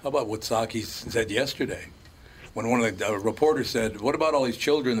 months. How about what Psaki said yesterday? When one of the reporters said, what about all these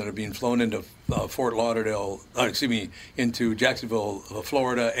children that are being flown into into Jacksonville,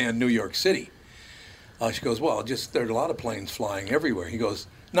 Florida, and New York City? She goes, well, there's a lot of planes flying everywhere. He goes,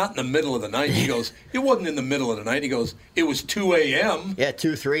 not in the middle of the night. He goes, it wasn't in the middle of the night. He goes, it was 2 a.m. Yeah,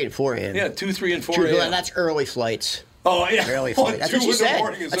 2, 3, and 4 a.m. Yeah, 2, 3, and 4 a.m. That's early flights. Oh, yeah. Early flights. That's what she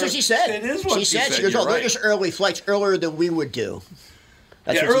said. That's what she said. It is what she said. She goes, they're just early flights, earlier than we would do.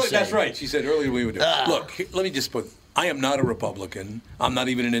 That's right. She said earlier we would do. Look, let me just put, I am not a Republican. I'm not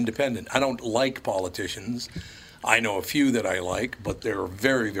even an independent. I don't like politicians. I know a few that I like, but there are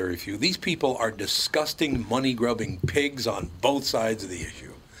very, very few. These people are disgusting, money-grubbing pigs on both sides of the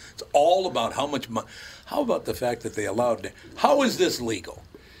issue. It's all about how much money. How about the fact that they allowed... How is this legal?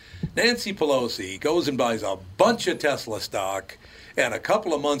 Nancy Pelosi goes and buys a bunch of Tesla stock, and a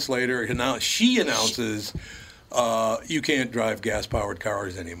couple of months later, she announces, you can't drive gas-powered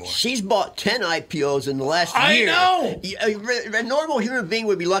cars anymore. She's bought 10 IPOs in the last I year. know! A normal human being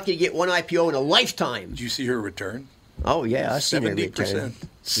would be lucky to get one IPO in a lifetime. Did you see her return? Oh, yeah, I've seen her return.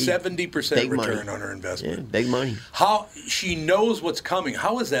 70% Big return money. on her investment. Yeah, big money. How she knows what's coming.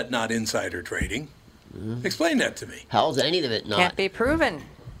 How is that not insider trading? Explain that to me. How's any of it not? Can't be proven.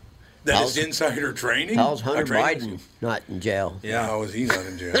 That is insider trading? How's Hunter Trading? Biden not in jail? Yeah, how is he not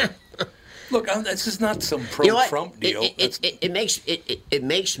in jail? Look, this is not some You know what? pro-Trump deal. It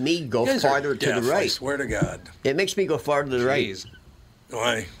makes me go You guys are farther to the deaf, I right. swear to God. It makes me go farther to the right.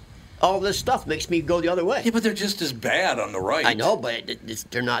 Why? All this stuff makes me go the other way. Yeah, but they're just as bad on the right. I know, but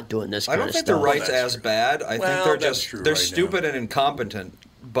they're not doing this I kind don't of think stuff. the right's as bad. I Well, think they're that's just true they're right stupid and incompetent,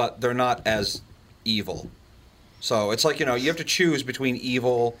 but they're not as evil. So it's like, you have to choose between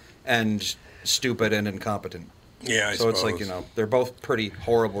evil and stupid and incompetent. Yeah, I So it's like, suppose. they're both pretty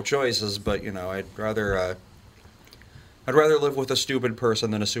horrible choices, but I'd rather live with a stupid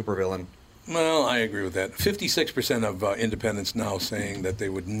person than a supervillain. Well, I agree with that. 56% of independents now saying that they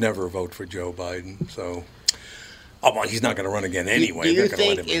would never vote for Joe Biden. So, well, he's not going to run again anyway. Do you They're gonna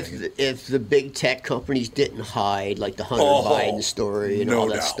let think him run again. if the big tech companies didn't hide, like the Hunter Biden story and no all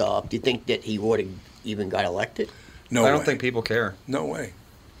that doubt. stuff, do you think that he would have even got elected? No I don't way. think people care. No way.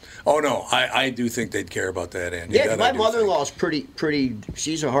 Oh, no, I do think they'd care about that, Andy. Yeah, That my I do mother-in-law is pretty.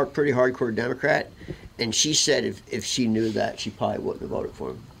 She's a pretty hardcore Democrat, and she said if she knew that, she probably wouldn't have voted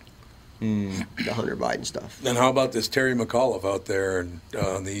for him. The Hunter Biden stuff. Then how about this Terry McAuliffe out there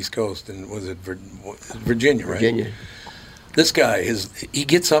on the East Coast, and was it Virginia, right? Virginia. This guy, he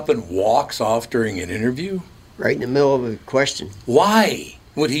gets up and walks off during an interview? Right in the middle of a question. Why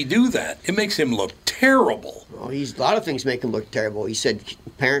would he do that? It makes him look terrible. Well, a lot of things make him look terrible. He said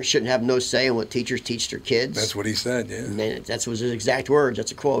parents shouldn't have no say in what teachers teach their kids. That's what he said, yeah. And then that was his exact words.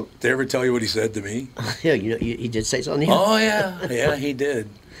 That's a quote. Did they ever tell you what he said to me? Yeah, he did say something. Oh, yeah. Yeah, he did.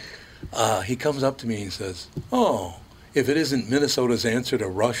 He comes up to me and says, "Oh, if it isn't Minnesota's answer to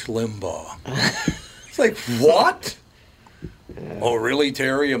Rush Limbaugh." It's like, what? Oh, really,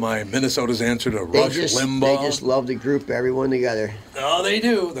 Terry? Am I Minnesota's answer to Rush Limbaugh? They just love to group everyone together. Oh, they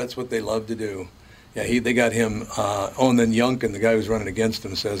do. That's what they love to do. Yeah, they got him. And then Youngkin, the guy who's running against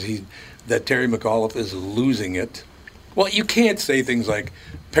him, says that Terry McAuliffe is losing it. Well, you can't say things like,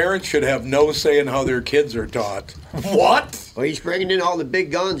 parents should have no say in how their kids are taught. What? Well, he's bringing in all the big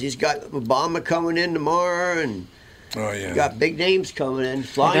guns. He's got Obama coming in tomorrow, and got big names coming in,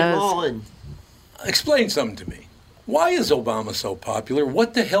 flying them all in. Explain something to me. Why is Obama so popular?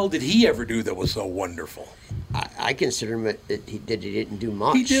 What the hell did he ever do that was so wonderful? I consider him that he didn't do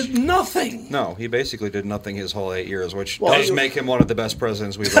much. He did nothing. No, he basically did nothing his whole 8 years, which Well, does make him one of the best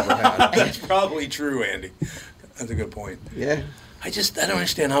presidents we've ever had. That's probably true, Andy. That's a good point. Yeah. I don't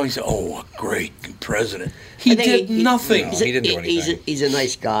understand how he's a great president. He did nothing. He didn't do anything. He's a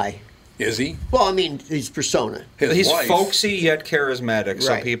nice guy. Is he? Well, I mean, his persona. He's folksy yet charismatic,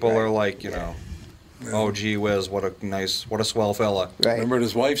 so Right, people right. are like, oh, gee whiz, what a swell fella. Right. Remember what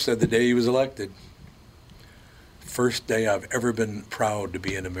his wife said the day he was elected? First day I've ever been proud to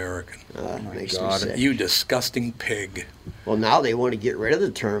be an American. Makes me God. sick. You disgusting pig. Well, now they want to get rid of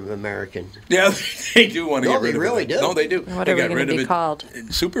the term American. Yeah, they do want to No, get rid they of really it. do. No, they do. What they are we got gonna rid of be it called?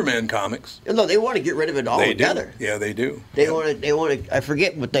 in Superman comics. No, they want to get rid of it They altogether. do. Yeah, they do. They want to. I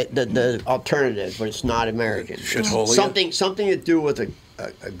forget what the alternative, but it's not American. Shitholia? Something to do with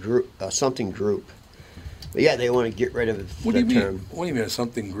a group, something group. But yeah, they want to get rid of What do the you mean? term. What do you mean a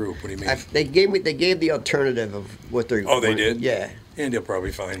something group? What do you mean? They gave the alternative of what they're. Oh, they did? Yeah, And you'll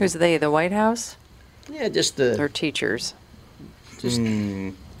probably find Who's they? The White House? yeah, just the. They're teachers. Just,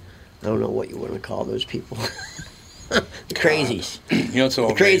 I don't know what you want to call those people. The crazies. it's so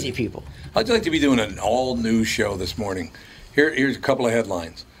The crazy people. I'd like to be doing an all-news show this morning. Here's a couple of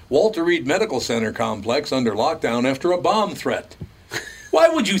headlines. Walter Reed Medical Center complex under lockdown after a bomb threat. Why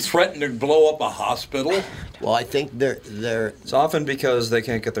would you threaten to blow up a hospital? Well, I think they're. It's often because they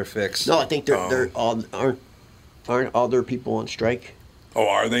can't get their fix. No, I think they're all aren't all their people on strike. Oh,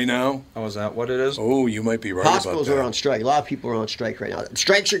 are they now? Oh, is that what it is? Oh, you might be right Hospitals about that. are on strike. A lot of people are on strike right now.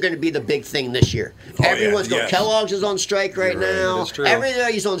 Strikes are going to be the big thing this year. Oh, Everyone's yeah, going. yes. Kellogg's is on strike right You're right, now. that's true.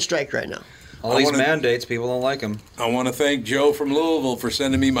 Everybody's on strike right now. All these wanna- mandates, people don't like them. I want to thank Joe from Louisville for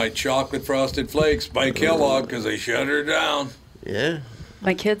sending me my chocolate frosted flakes by Kellogg because they shut her down. Yeah.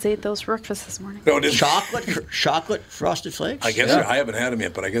 My kids ate those for breakfast this morning. No, Chocolate frosted flakes. I guess Yeah. I haven't had them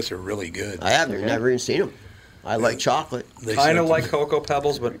yet, but I guess they're really good. I haven't. Never even seen them. I like chocolate. They Kind sent of like them- Cocoa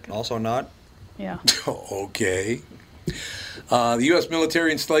Pebbles, but also not. Yeah. Okay. The U.S.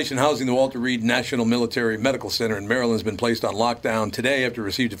 military installation housing the Walter Reed National Military Medical Center in Maryland has been placed on lockdown today after it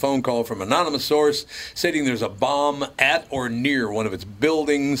received a phone call from an anonymous source stating there's a bomb at or near one of its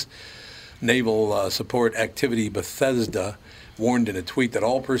buildings. Naval Support Activity Bethesda warned in a tweet that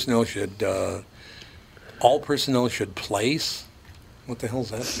all personnel should place. What the hell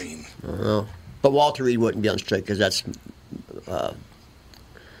does that mean? I don't know. But Walter Reed wouldn't be on strike because that's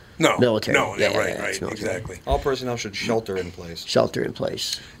military. No, right, exactly. All personnel should shelter in place. Shelter in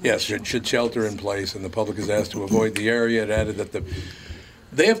place. Yes, should shelter in place, and the public is asked to avoid the area. It added that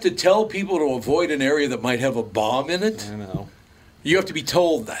they have to tell people to avoid an area that might have a bomb in it. I know. You have to be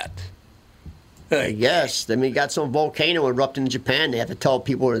told that. Yes, I mean, got some volcano erupting in Japan. They have to tell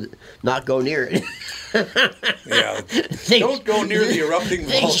people to not go near it. Yeah, don't go near the erupting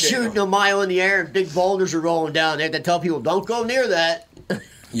volcano. Things shooting a mile in the air, and big boulders are rolling down. They have to tell people, don't go near that.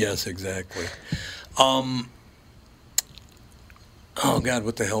 Yes, exactly. Oh, God,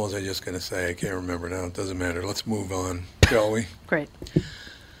 what the hell was I just going to say? I can't remember now. It doesn't matter. Let's move on, shall we? Great.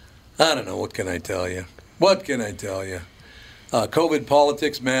 I don't know. What can I tell you? COVID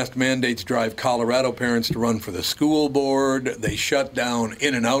politics, mask mandates drive Colorado parents to run for the school board. They shut down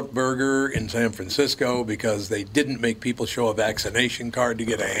In-N-Out Burger in San Francisco because they didn't make people show a vaccination card to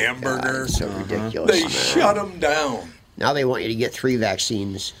get a hamburger. God, so ridiculous. They shut them down. Now they want you to get 3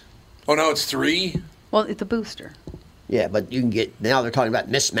 vaccines. Oh, now it's 3? Well, it's a booster. Yeah, but you can get, now they're talking about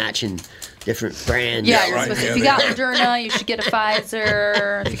mismatching different brands. Yeah, you're supposed to, if you got Moderna, you should get a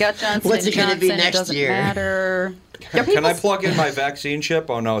Pfizer. If you got Johnson What's it Johnson, be next it doesn't year? Matter. Can I plug in my vaccine chip?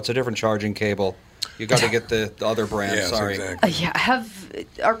 Oh, no, it's a different charging cable. You got to get the other brand. Yes, Sorry. exactly.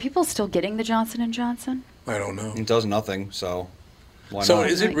 Are people still getting the Johnson & Johnson? I don't know. It does nothing, so why So not?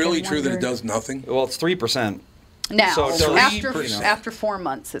 is it really true that it does nothing? Well, it's 3%. Now, So it's after 4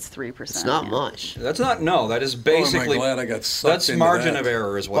 months, it's 3%. It's not much. That's not, no, that is basically, glad I got sucked that's into margin that. of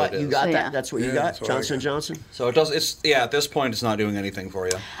error is what But it is. you got Yeah. that? That's what you Yeah, got? that's what I Johnson got. Johnson? So it does, it's, yeah, at this point, it's not doing anything for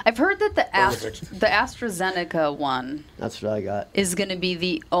you. I've heard that the Perfect. AstraZeneca one That's what I got. is going to be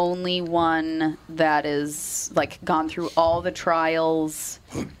the only one that is like gone through all the trials.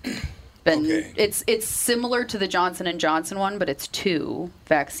 Okay. It's similar to the Johnson & Johnson one, but it's 2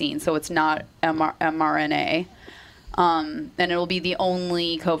 vaccines, so it's not mRNA. And it'll be the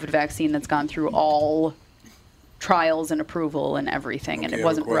only COVID vaccine that's gone through all trials and approval and everything, and Okay, I it have a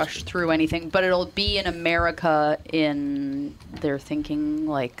wasn't question. rushed through anything. But it'll be in America in, they're thinking,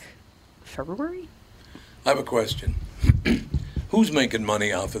 like, February? I have a question. Who's making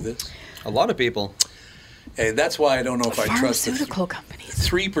money off of this? A lot of people. Hey, that's why I don't know if I trust the Pharmaceutical companies.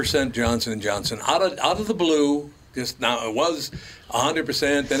 3% Johnson & Johnson. Out of the blue, just now it was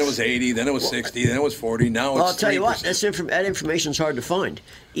 100%, then it was 80, then it was 60, then it was 40, now Well, it's I'll tell you what, 3%. that information's hard to find.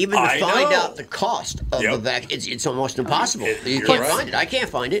 Even to I find know. out the cost of the vaccine, it's almost impossible. You you're can't right. find it. I can't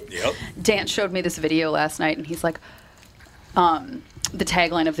find it. Yep. Dan showed me this video last night, and he's like, the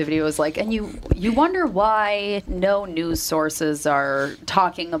tagline of the video is like, and you wonder why no news sources are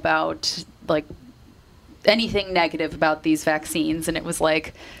talking about like anything negative about these vaccines, and it was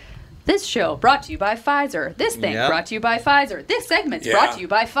like, this show brought to you by Pfizer. This thing brought to you by Pfizer. This segment's brought to you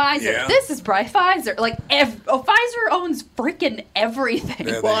by Pfizer. Yeah. This is by Pfizer. Like, Pfizer owns freaking everything.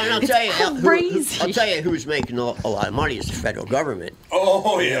 Yeah, Well, and I'll tell you, crazy. I'll tell you who's making a lot of money is the federal government.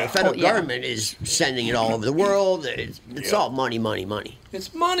 Oh, yeah. The federal government is sending it all over the world. It's all money, money, money.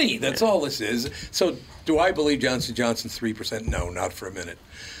 It's money. That's all this is. So do I believe Johnson & Johnson's 3%? No, not for a minute.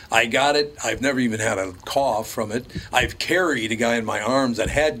 I got it. I've never even had a cough from it. I've carried a guy in my arms that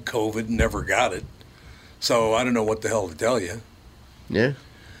had COVID and never got it. So I don't know what the hell to tell you. Yeah.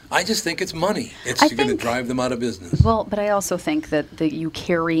 I just think it's money. It's I going to think- drive them out of business. Well, but I also think that you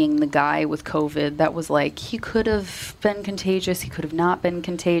carrying the guy with COVID, that was like, he could have been contagious. He could have not been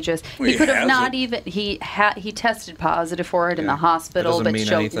contagious. Well, he he could have has not it. even, he tested positive for it in the hospital, doesn't but mean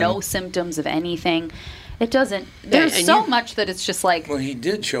showed anything. no symptoms of anything. It doesn't, there's and so you- much that it's just like, Well, he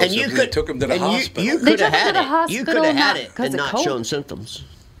did show And you something. could They took him to the and hospital. You They could have took him had to the it. You could hospital have had not it 'cause and of not COVID. shown symptoms.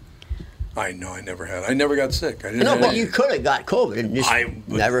 I know. I never had. I never got sick. I didn't. No, have but any. you could have got COVID and just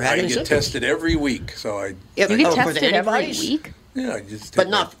never had I any get symptoms. tested every week, so I. Yeah, you get for the tested every antibodies? week. Yeah, I just. But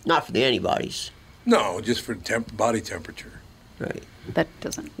take not for the antibodies. No, just for body temperature. Right. That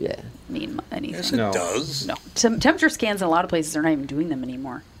doesn't Yeah. mean anything. Yes, it No. does. No. Temperature scans in a lot of places are not even doing them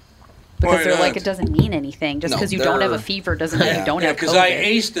anymore. Why Because they're like, not? it doesn't mean anything. Just No, because you don't have a they're- fever doesn't mean you don't have because COVID. I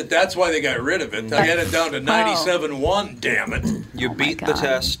aced it. That's why they got rid of it. I got it down to 97.1. Damn it! You my beat the God.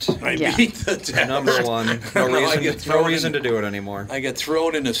 test. I Yeah. beat the test. Number one. No No, I reason, get no thrown reason in- to do it anymore. I get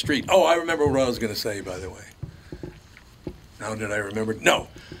thrown in the street. Oh, I remember what I was going to say. By the way, now did I remember? No,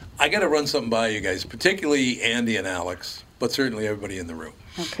 I got to run something by you guys, particularly Andy and Alex. but certainly everybody in the room.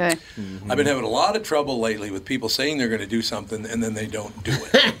 Okay. I've been having a lot of trouble lately with people saying they're going to do something and then they don't do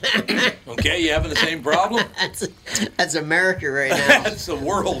it. Okay, you having the same problem? That's America right now. That's the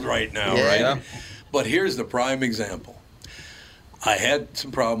world right now, Yeah. right? Yeah. But here's the prime example. I had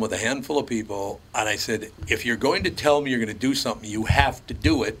some problem with a handful of people, and I said, if you're going to tell me you're going to do something, you have to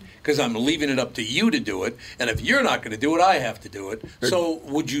do it, because I'm leaving it up to you to do it, and if you're not going to do it, I have to do it. So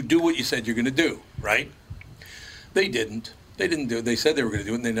would you do what you said you're going to do, right? They didn't. They didn't do it. They said they were going to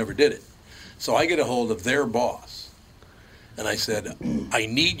do it, and they never did it. So I get a hold of their boss, and I said, I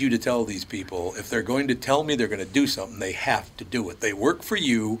need you to tell these people, if they're going to tell me they're going to do something, they have to do it. They work for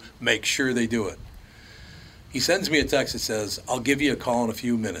you. Make sure they do it. He sends me a text that says, I'll give you a call in a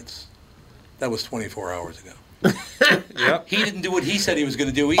few minutes. That was 24 hours ago. Yep. He didn't do what he said he was going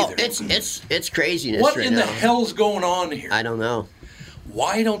to do either. It's craziness. What right in now. the hell's going on here? I don't know.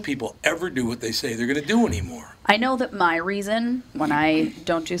 Why don't people ever do what they say they're going to do anymore? I know that my reason when I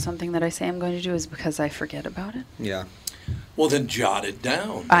don't do something that I say I'm going to do is because I forget about it. Yeah. Well, then jot it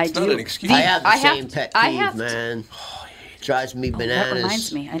down. I That's not do. an excuse. I have the I have same to- pet I peeve, have to- man. Drives me Oh, bananas. that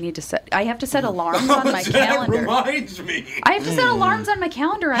reminds me. I need to set. I have to set alarms on my That calendar. reminds me. I have to set alarms on my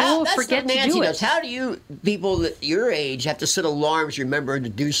calendar. I will That's forget what to Nancy do does. it. How do you people that your age have to set alarms remembering to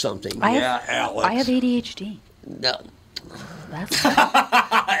do something? I Yeah, have, Alex. I have ADHD. No. That's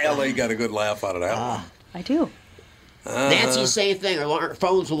LA got a good laugh out of that one. I do. Nancy, same thing. Her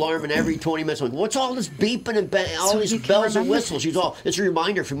phone's alarming every 20 minutes. I'm like, what's all this beeping and all So these you can bells and remember whistles? She's all, it's a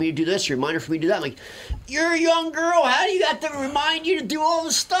reminder for me to do this, a reminder for me to do that. I'm like, you're a young girl. How do you have to remind you to do all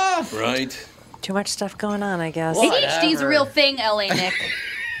this stuff? Right? Too much stuff going on, I guess. What? ADHD is a Whatever. real thing, LA Nick.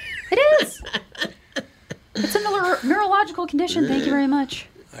 It is. It's a neurological condition. Thank you very much.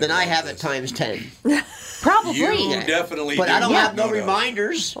 Then I have it times 10. Probably. You definitely But do. I don't have no doubt.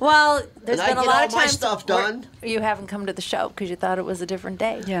 reminders. Well, there's And I been a get lot all of my times stuff where done. you haven't come to the show because you thought it was a different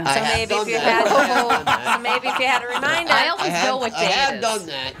day. Yeah. So I have maybe if done you that. had I have done that. so maybe if you had a reminder. I always know what day I have it is. done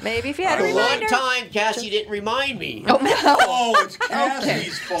that. Maybe if you had a The one reminder. time Cassie didn't remind me. Oh, it's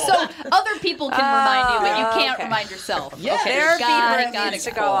Cassie's fault. So other people can remind you, but you can't okay. remind yourself. Yeah. Okay, There are people got that it, got needs it.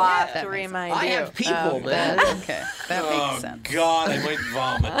 to go Cool. off That to makes remind I you. have people, man. Okay, that Oh, makes sense. God, I might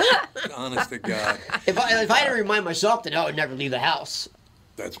vomit. Honest to God. If I had to remind myself, then I would never leave the house.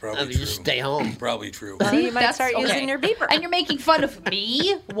 That's I probably would true. just stay home. Probably true. Well, you might That's start okay. using your beeper. And you're making fun of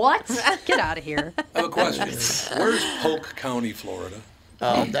me? What? Get out of here. I have a question. Where's Polk County, Florida?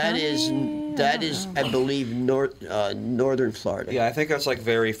 That is, I believe, northern Florida. Yeah, I think that's like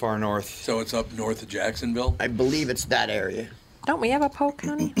very far north. So it's up north of Jacksonville? I believe it's that area. Don't we have a Polk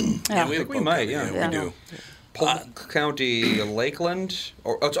County? Yeah, we think have we Polk might, County. yeah. Yeah, we do. Polk County, Lakeland,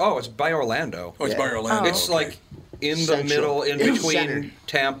 or it's by Orlando. Oh, it's Yeah. by Orlando. It's okay. like in the Central. middle, in It's between center.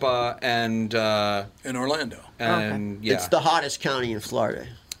 Tampa and in Orlando. yeah, It's the hottest county in Florida.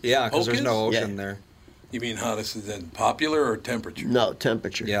 yeah, because Polk there's no is? ocean Yeah. there. You mean hottest is then popular or temperature? No,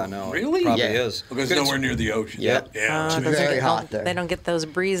 temperature. Yeah, no, Really? it probably Yeah. is. Because it's nowhere near the ocean. Yep. Yeah. It's Doesn't very get- hot there. They don't get those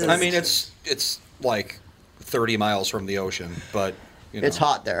breezes. I mean, it's like 30 miles from the ocean, but you know. It's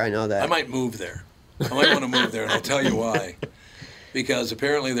hot there. I know that. I might move there. I might want to move there, and I'll tell you why. Because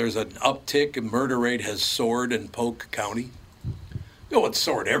apparently there's an uptick in murder rate has soared in Polk County. Oh, it's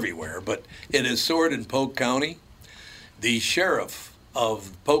soared everywhere, but it has soared in Polk County. The sheriff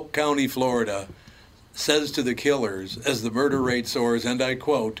of Polk County, Florida, says to the killers as the murder rate soars, and I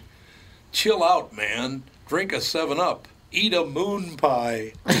quote, "Chill out, man. Drink a 7-Up. Eat a moon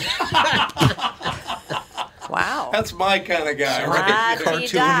pie." wow. That's my kind of guy, right? Right. Cartoon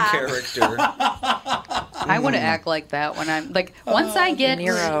Da. character. I want to act like that when I'm like once I get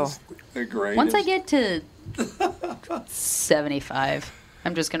Nero. The greatest. once I get to 75,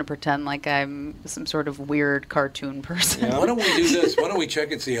 I'm just gonna pretend like I'm some sort of weird cartoon person. Why don't we do this? Why don't we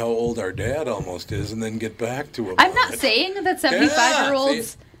check and see how old our dad almost is, and then get back to him? I'm not saying that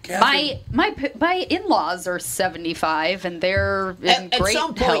 75-year-olds. see, Catherine- My in-laws are 75 and they're in At great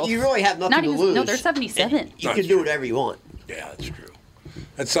some point, health. you really have nothing Not to even, lose. No, they're 77. You That's can do true. whatever you want. Yeah, that's true.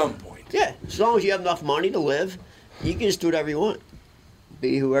 At some point. Yeah, as long as you have enough money to live, you can just do whatever you want.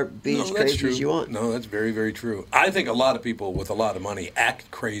 Be as that's crazy true. as you want. No, that's very, very true. I think a lot of people with a lot of money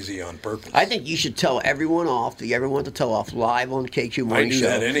act crazy on purpose. I think you should tell everyone off that you ever want to tell off live on KQ Morning do Show.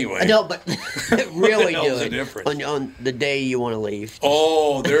 that anyway. No, but really What the do hell's the it difference? on the day you want to leave.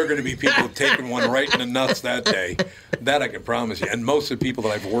 Oh, there are going to be people taking one right in the nuts that day. That I can promise you. And most of the people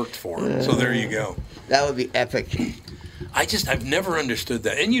that I've worked for. So there you go. That would be epic. I've never understood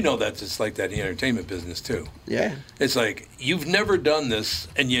that. And you know that's just like that in the entertainment business too. Yeah, It's like, you've never done this,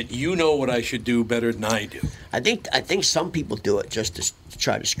 and yet you know what I should do better than I do. I think some people do it just to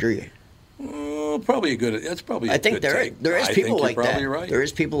try to screw you. Oh, probably a good. That's probably. I think there is people like that. Probably right. There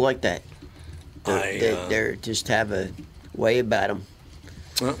is people like that. They just have a way about them.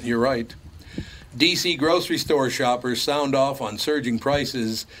 Well, you're right. D.C. grocery store shoppers sound off on surging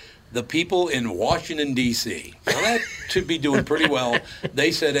prices. The people in Washington, D.C. Now, that should be doing pretty well.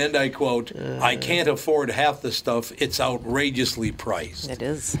 They said, and I quote, "I can't afford half the stuff. It's outrageously priced." It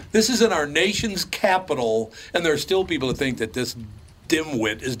is. This is in our nation's capital, and there are still people that think that this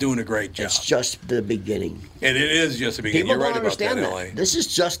dimwit is doing a great job. It's just the beginning. And it is just the beginning. People You're right don't about that, understand L.A. This is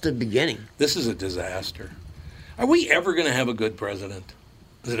just the beginning. This is a disaster. Are we ever going to have a good president?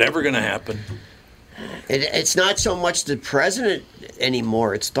 Is it ever going to happen? It's not so much the president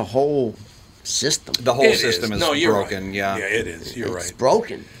anymore. It's the whole system. The whole system is broken. Right. Yeah, it is. You're It's right.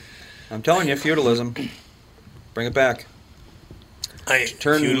 broken. I'm telling you, feudalism. Bring it back.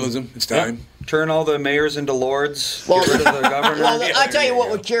 Feudalism. It's time. Yeah. Turn all the mayors into lords. Get rid of the governor. Well, I tell you what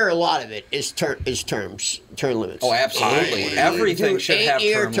would cure a lot of it is term limits. Oh, absolutely. Everything should have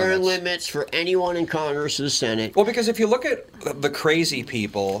 8-year term limits for anyone in Congress or the Senate. Well, because if you look at the crazy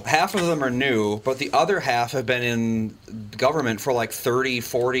people, half of them are new, but the other half have been in government for like 30,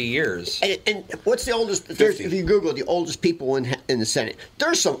 40 years. And what's the oldest? If you Google the oldest people in the Senate,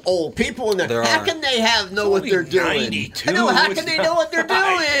 there's some old people in there. How can they know what they're doing? 92. I know. How can they know what they're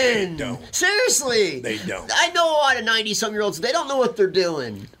doing? They don't. Seriously, they don't. I know a lot of 90-some-year-olds. They don't know what they're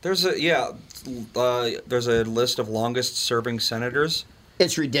doing. There's a list of longest serving senators.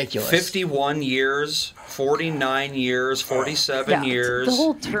 It's ridiculous. 51 years, 49 years, 47 years. The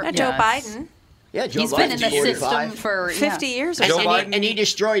whole term. Joe Biden. Yeah, Joe He's Biden's been in the 45. system for 50 years or And, something. and he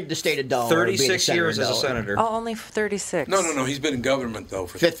destroyed the state of Delaware. 36 years as a senator. Oh, only 36. No. He's been in government, though,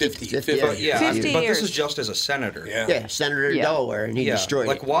 for 50 yeah. years. 50 but years. this is just as a senator. Yeah, senator of Delaware, and he destroyed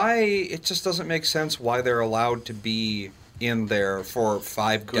like, it. why? It just doesn't make sense why they're allowed to be in there for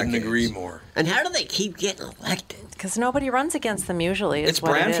 5 Couldn't decades. agree more. And how do they keep getting elected? Because nobody runs against them usually. It's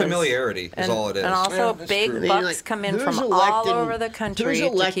brand familiarity is all it is. And also Yeah, that's big true. bucks come in from all over the country Who's to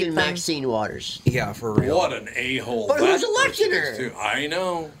elected keep them. Maxine Waters? Yeah, for real. What an a-hole. But who's that elected person her? is, too. I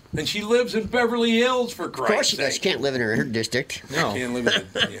know. And she lives in Beverly Hills, for Of course Christ's she does. She sake. can't live in her district. No. Can't live in it.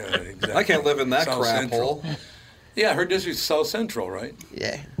 Yeah, exactly. I can't live in that South crap Central. hole. Yeah, her district's South Central, right?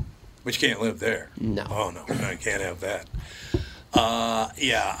 Yeah. But you can't live there. No. Oh, no, you can't have that. I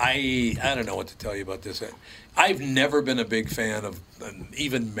don't know what to tell you about this. I've never been a big fan of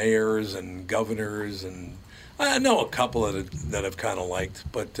even mayors and governors, and I know a couple that I've kind of liked.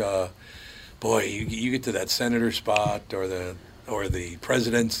 But boy, you get to that senator spot or the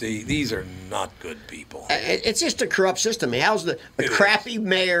presidency, these are not good people. It's just a corrupt system. How's the crappy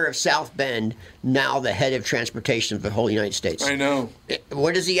mayor of South Bend now the head of transportation for the whole United States? I know.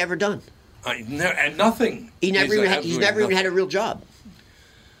 What has he ever done? And nothing. He's never even had a real job.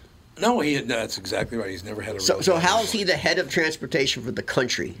 No, that's exactly right. He's never had a real job. So how is he the head of transportation for the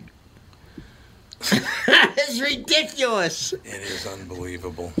country? It's ridiculous. It is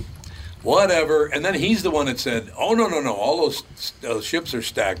unbelievable. Whatever. And then he's the one that said, oh, no, all those ships are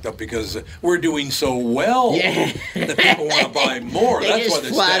stacked up because we're doing so well that people want to buy more. That's why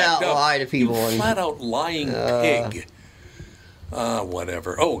they're flat stacked out up. lie to people. You flat out lying pig.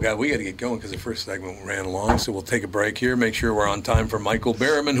 Whatever. Oh, God, we got to get going because the first segment ran long, so we'll take a break here, make sure we're on time for Michael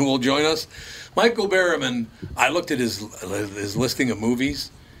Berryman, who will join us. Michael Berryman, I looked at his listing of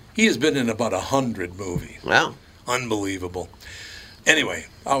movies. He has been in about 100 movies. Wow. Unbelievable. Anyway,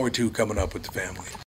 hour 2 coming up with the family.